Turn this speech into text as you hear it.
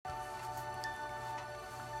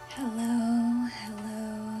Hello,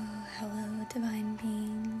 hello, hello, divine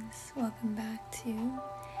beings. Welcome back to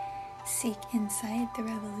Seek Insight, the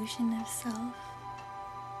Revolution of Self.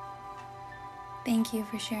 Thank you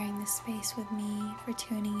for sharing this space with me, for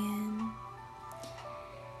tuning in.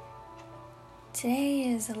 Today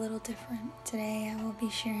is a little different. Today I will be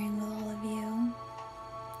sharing with all of you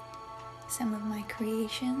some of my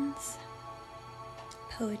creations,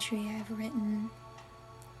 poetry I've written,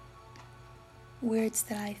 words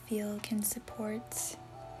that I feel can support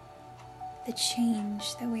the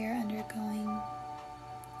change that we are undergoing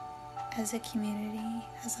as a community,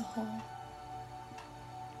 as a whole.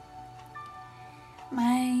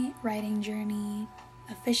 My writing journey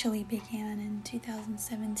officially began in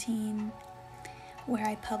 2017, where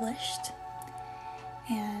I published,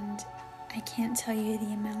 and I can't tell you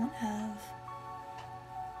the amount of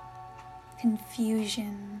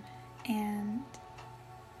confusion and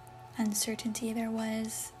uncertainty there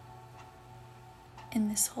was in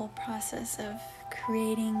this whole process of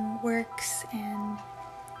creating works and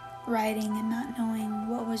writing and not knowing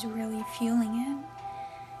what was really fueling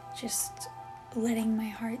it, just letting my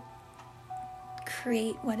heart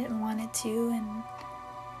create what it wanted to. And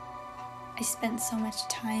I spent so much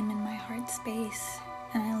time in my heart space,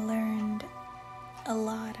 and I learned a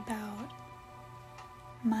lot about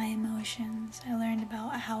my emotions. I learned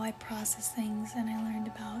about how I process things, and I learned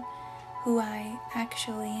about who I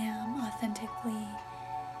actually am, authentically,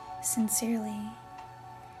 sincerely.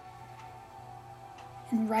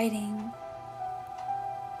 And writing,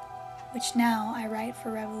 which now I write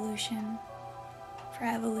for revolution, for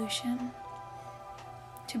evolution,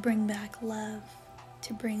 to bring back love,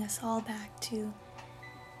 to bring us all back to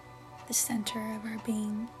the center of our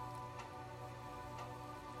being.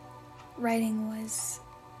 Writing was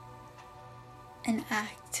an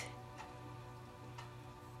act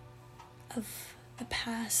of the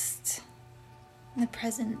past, the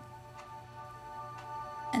present,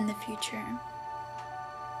 and the future,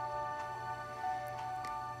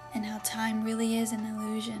 and how time really is an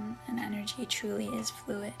illusion and energy truly is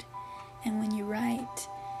fluid. And when you write,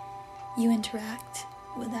 you interact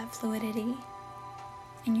with that fluidity,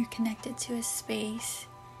 and you're connected to a space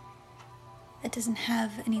that doesn't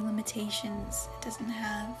have any limitations. It doesn't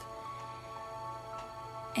have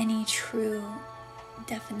any true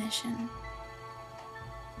definition,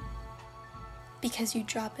 because you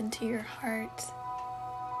drop into your heart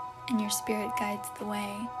and your spirit guides the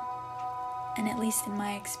way. And at least in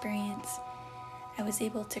my experience, I was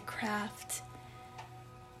able to craft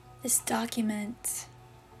this document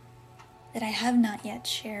that I have not yet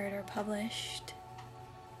shared or published.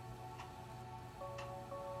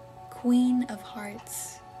 Queen of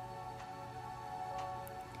Hearts.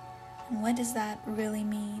 And what does that really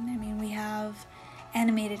mean? I mean, we have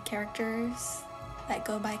animated characters that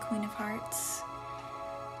go by Queen of Hearts.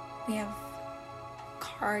 We have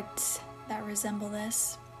cards that resemble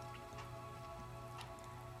this.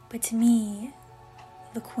 But to me,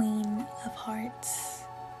 the Queen of Hearts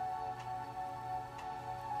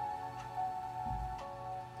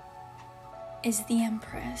is the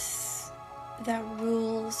Empress that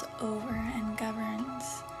rules over and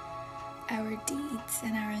governs our deeds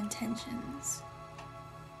and our intentions.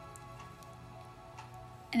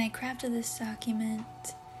 And I crafted this document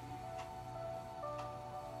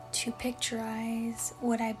to picturize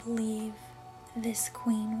what I believe this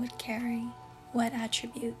queen would carry, what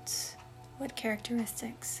attributes, what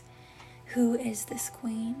characteristics. Who is this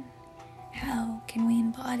queen? How can we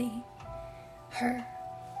embody her?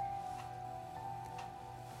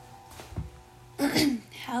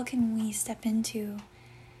 How can we step into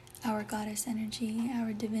our goddess energy,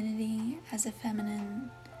 our divinity as a feminine,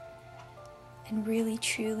 and really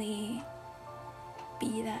truly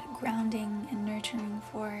be that grounding and nurturing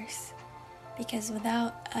force? Because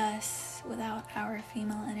without us, without our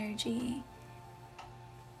female energy,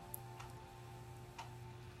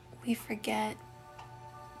 we forget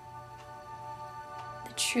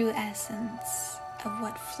the true essence of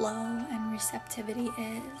what flow and receptivity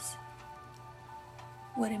is,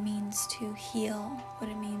 what it means to heal, what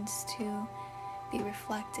it means to be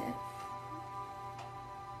reflective.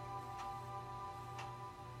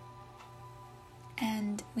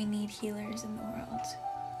 And we need healers in the world.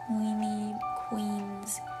 We need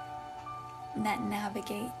queens that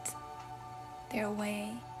navigate their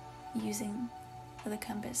way using the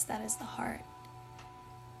compass that is the heart.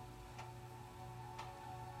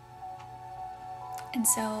 And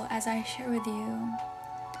so, as I share with you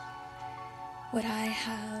what I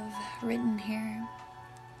have written here,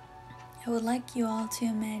 I would like you all to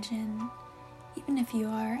imagine, even if you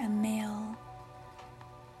are a male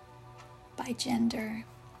by gender,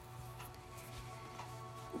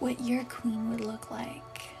 what your queen would look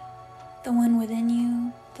like. The one within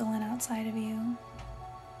you, the one outside of you.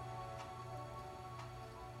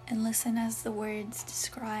 And listen as the words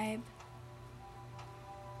describe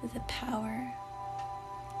the power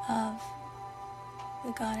of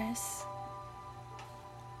the goddess.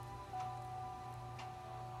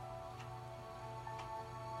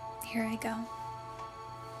 Here I go.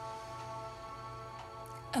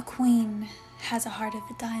 A queen has a heart of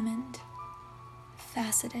a diamond,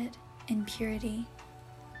 faceted in purity,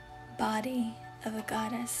 body of a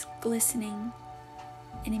goddess glistening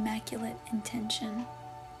in immaculate intention,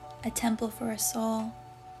 a temple for a soul,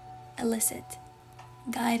 illicit,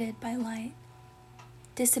 guided by light,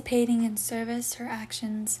 dissipating in service her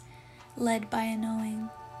actions, led by a knowing.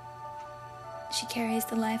 She carries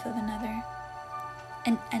the life of another,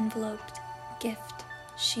 an enveloped gift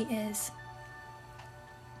she is,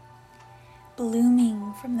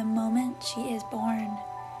 blooming from the moment she is born,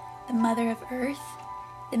 the mother of earth,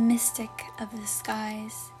 the mystic of the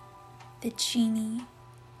skies, the genie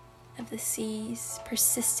of the seas,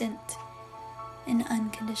 persistent in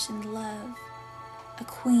unconditioned love. A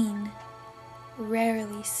queen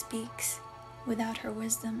rarely speaks without her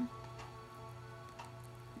wisdom.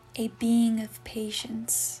 A being of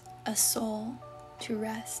patience, a soul to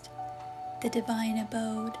rest, the divine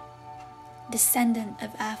abode, descendant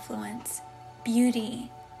of affluence,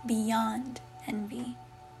 beauty beyond envy.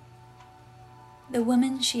 The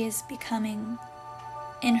woman she is becoming,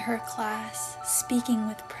 in her class, speaking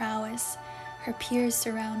with prowess, her peers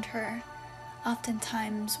surround her,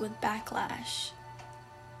 oftentimes with backlash.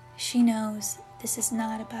 She knows this is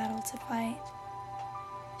not a battle to fight.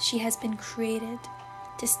 She has been created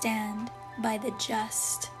to stand by the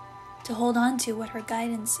just, to hold on to what her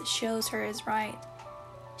guidance shows her is right.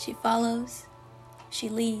 She follows, she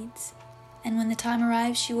leads, and when the time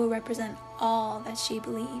arrives, she will represent all that she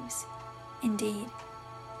believes. Indeed,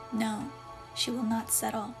 no, she will not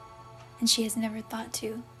settle, and she has never thought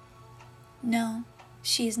to. No,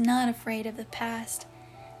 she is not afraid of the past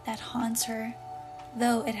that haunts her,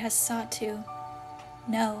 though it has sought to.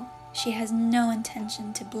 No, she has no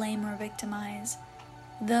intention to blame or victimize,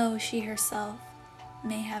 though she herself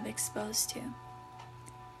may have exposed to.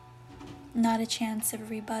 Not a chance of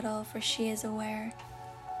rebuttal, for she is aware.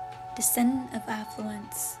 Descendant of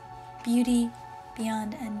affluence, beauty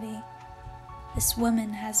beyond envy, this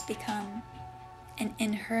woman has become, and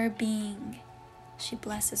in her being, she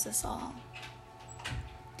blesses us all.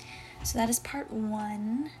 So that is part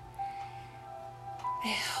 1. I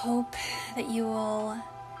hope that you will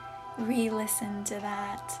re-listen to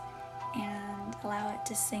that and allow it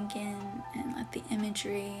to sink in and let the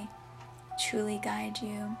imagery truly guide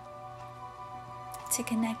you to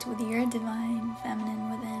connect with your divine feminine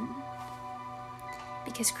within.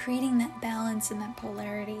 Because creating that balance and that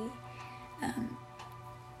polarity,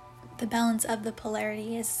 the balance of the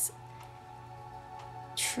polarity is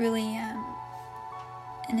truly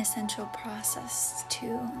an essential process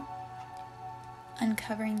to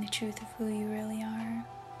uncovering the truth of who you really are.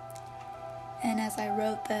 And as I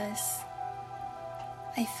wrote this,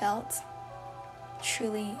 I felt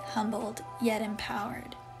truly humbled yet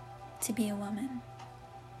empowered to be a woman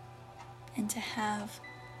and to have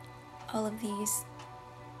all of these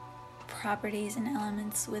properties and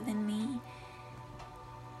elements within me,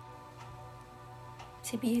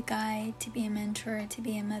 to be a guide, to be a mentor, to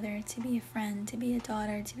be a mother, to be a friend, to be a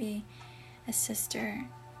daughter, to be a sister,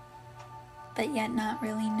 but yet not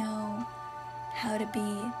really know how to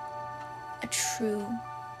be a true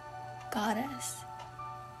goddess.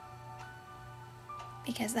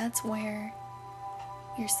 Because that's where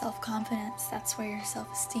your self-confidence, that's where your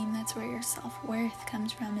self-esteem, that's where your self-worth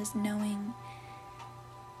comes from, is knowing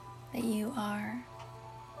that you are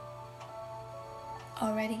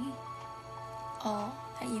already all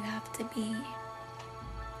that you have to be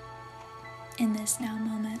in this now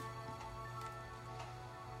moment.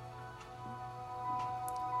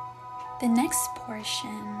 The next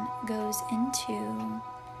portion goes into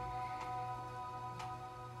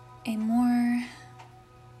a more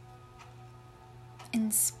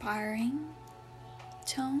inspiring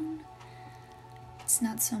tone. It's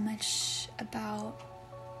not so much about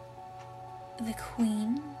the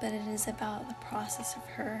queen, but it is about the process of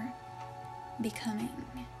her becoming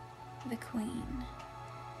the queen,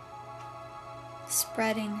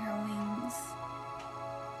 spreading her wings,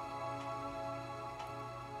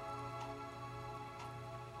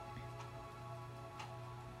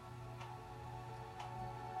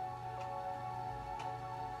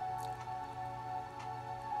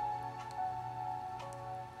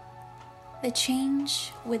 the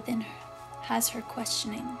change within her has her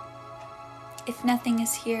questioning, If nothing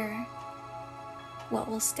is here, what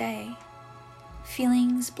will stay?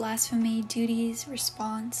 Feelings, blasphemy, duties,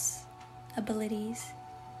 response, abilities.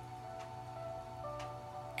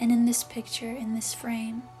 And in this picture, in this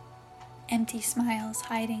frame, empty smiles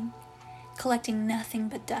hiding, collecting nothing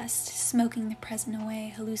but dust, smoking the present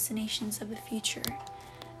away, hallucinations of the future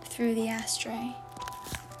through the ashtray.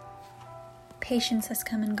 Patience has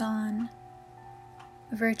come and gone.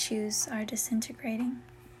 Virtues are disintegrating.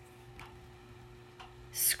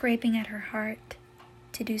 Scraping at her heart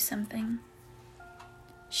to do something.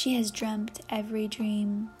 She has dreamt every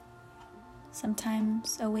dream,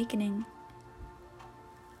 sometimes awakening.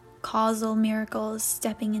 Causal miracles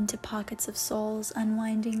stepping into pockets of souls,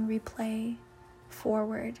 unwinding replay,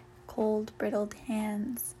 forward, cold, brittled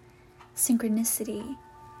hands, synchronicity.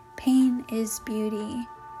 Pain is beauty.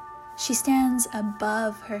 She stands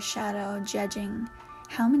above her shadow, judging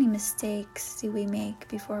how many mistakes do we make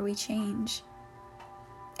before we change.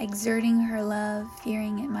 Exerting her love,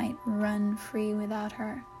 fearing it might run free without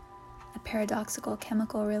her. A paradoxical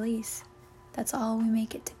chemical release. That's all we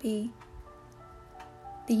make it to be.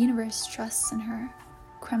 The universe trusts in her,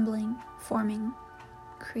 crumbling, forming,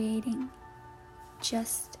 creating.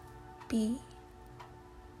 Just be.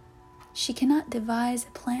 She cannot devise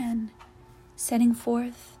a plan, setting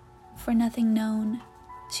forth for nothing known.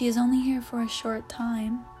 She is only here for a short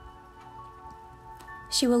time.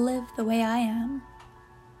 She will live the way I am,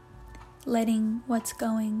 letting what's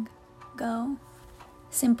going go.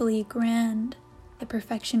 Simply grand, the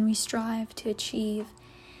perfection we strive to achieve,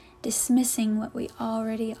 dismissing what we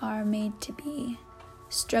already are made to be,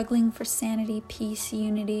 struggling for sanity, peace,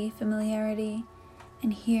 unity, familiarity.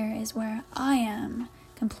 And here is where I am,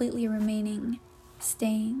 completely remaining,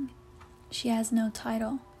 staying. She has no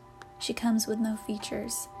title. She comes with no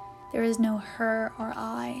features. There is no her or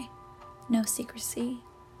I, no secrecy,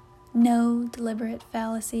 no deliberate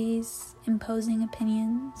fallacies, imposing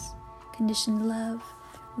opinions, conditioned love,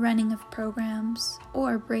 running of programs,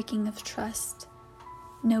 or breaking of trust.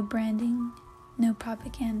 No branding, no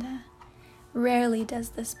propaganda. Rarely does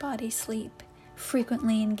this body sleep,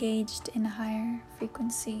 frequently engaged in a higher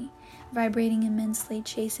frequency, vibrating immensely,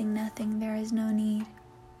 chasing nothing there is no need.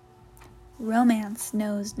 Romance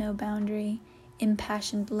knows no boundary,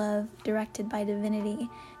 impassioned love directed by divinity.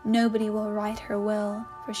 Nobody will write her will,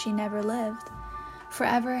 for she never lived.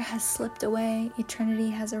 Forever has slipped away, eternity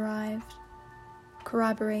has arrived.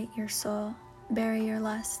 Corroborate your soul, bury your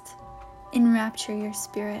lust, enrapture your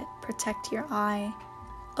spirit, protect your eye,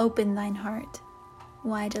 open thine heart.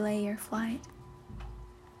 Why delay your flight?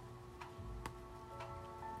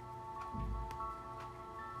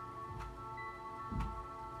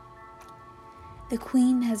 The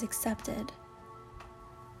queen has accepted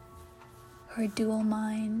her dual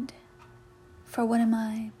mind. For what am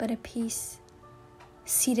I but a piece,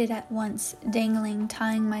 seated at once, dangling,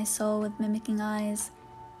 tying my soul with mimicking eyes,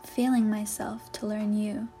 failing myself to learn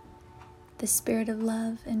you. The spirit of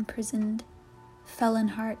love imprisoned, felon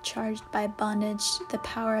heart charged by bondage, the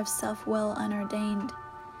power of self-will unordained.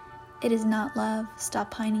 It is not love,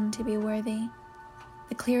 stop pining to be worthy.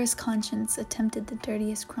 The clearest conscience attempted the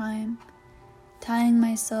dirtiest crime, tying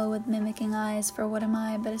my soul with mimicking eyes. For what am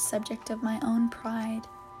I but a subject of my own pride?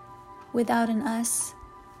 Without an us,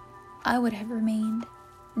 I would have remained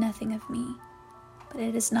nothing of me. But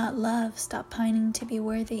it is not love, stop pining to be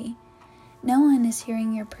worthy. No one is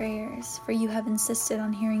hearing your prayers, for you have insisted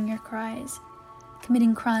on hearing your cries.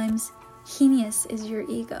 Committing crimes, heinous is your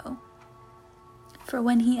ego. For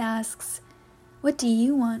when he asks, what do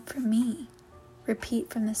you want from me? Repeat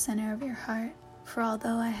from the center of your heart, for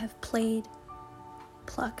although I have played,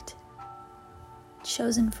 plucked,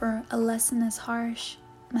 chosen for a lesson as harsh,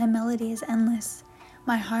 my melody is endless,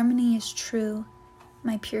 my harmony is true,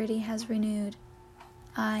 my purity has renewed.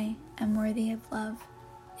 I am worthy of love.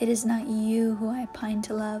 It is not you who I pine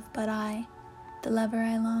to love, but I, the lover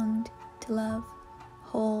I longed to love,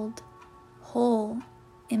 hold, whole,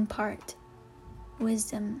 impart,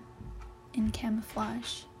 wisdom in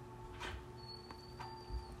camouflage.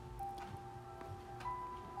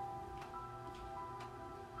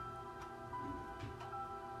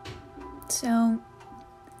 So,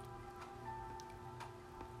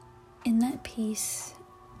 in that piece,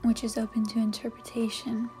 which is open to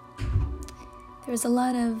interpretation, there's a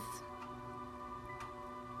lot of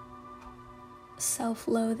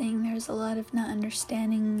self-loathing, there's a lot of not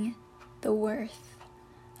understanding the worth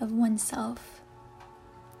of oneself.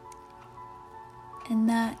 And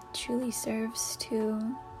that truly serves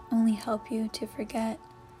to only help you to forget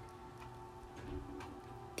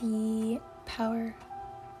the power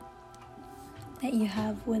that you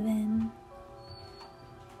have within.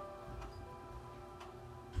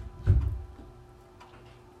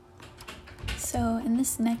 So in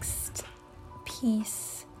this next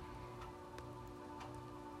piece,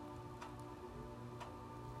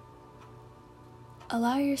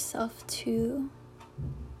 allow yourself to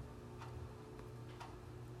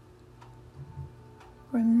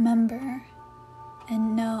remember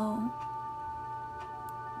and know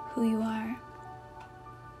who you are.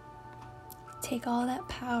 Take all that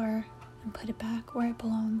power and put it back where it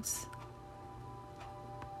belongs.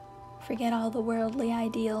 Forget all the worldly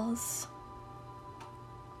ideals.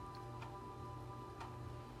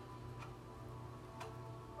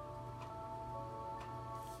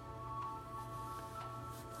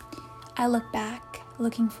 I look back,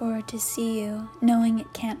 looking forward to see you, knowing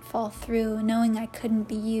it can't fall through, knowing I couldn't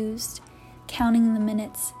be used, counting the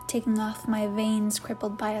minutes, taking off my veins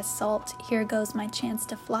crippled by assault. Here goes my chance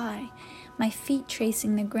to fly, my feet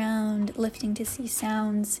tracing the ground, lifting to see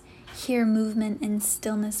sounds, hear movement in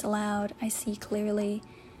stillness aloud. I see clearly,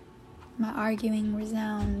 my arguing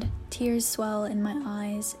resound, tears swell in my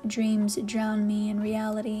eyes, dreams drown me in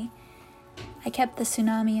reality. I kept the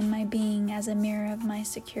tsunami in my being as a mirror of my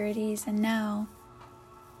securities, and now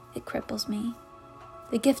it cripples me.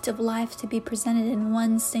 The gift of life to be presented in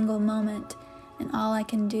one single moment, and all I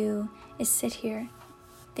can do is sit here,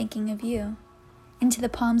 thinking of you. Into the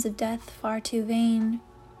palms of death, far too vain,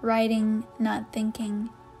 writing, not thinking,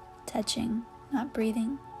 touching, not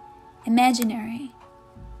breathing, imaginary,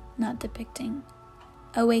 not depicting,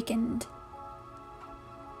 awakened,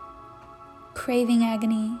 craving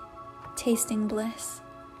agony, tasting bliss,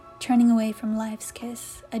 turning away from life's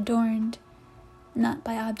kiss, adorned, not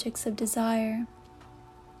by objects of desire.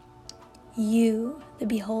 You, the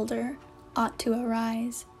beholder, ought to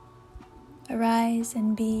arise. Arise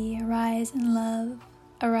and be, arise in love,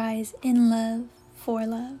 arise in love, for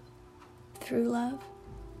love, through love,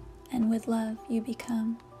 and with love you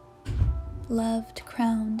become. Loved,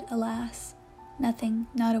 crowned, alas, nothing,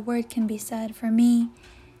 not a word can be said. For me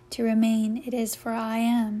to remain, it is for I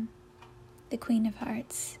am the Queen of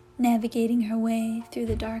Hearts, navigating her way through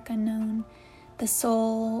the dark unknown, the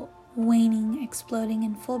soul waning, exploding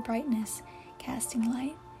in full brightness, casting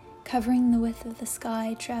light, covering the width of the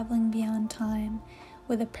sky, traveling beyond time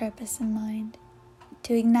with a purpose in mind,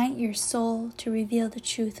 to ignite your soul, to reveal the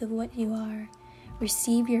truth of what you are.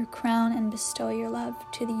 Receive your crown and bestow your love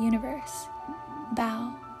to the universe.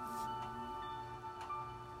 Bow.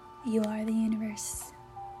 You are the universe.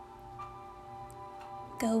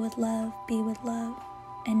 Go with love, be with love,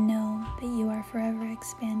 and know that you are forever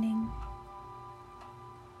expanding.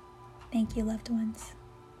 Thank you, loved ones.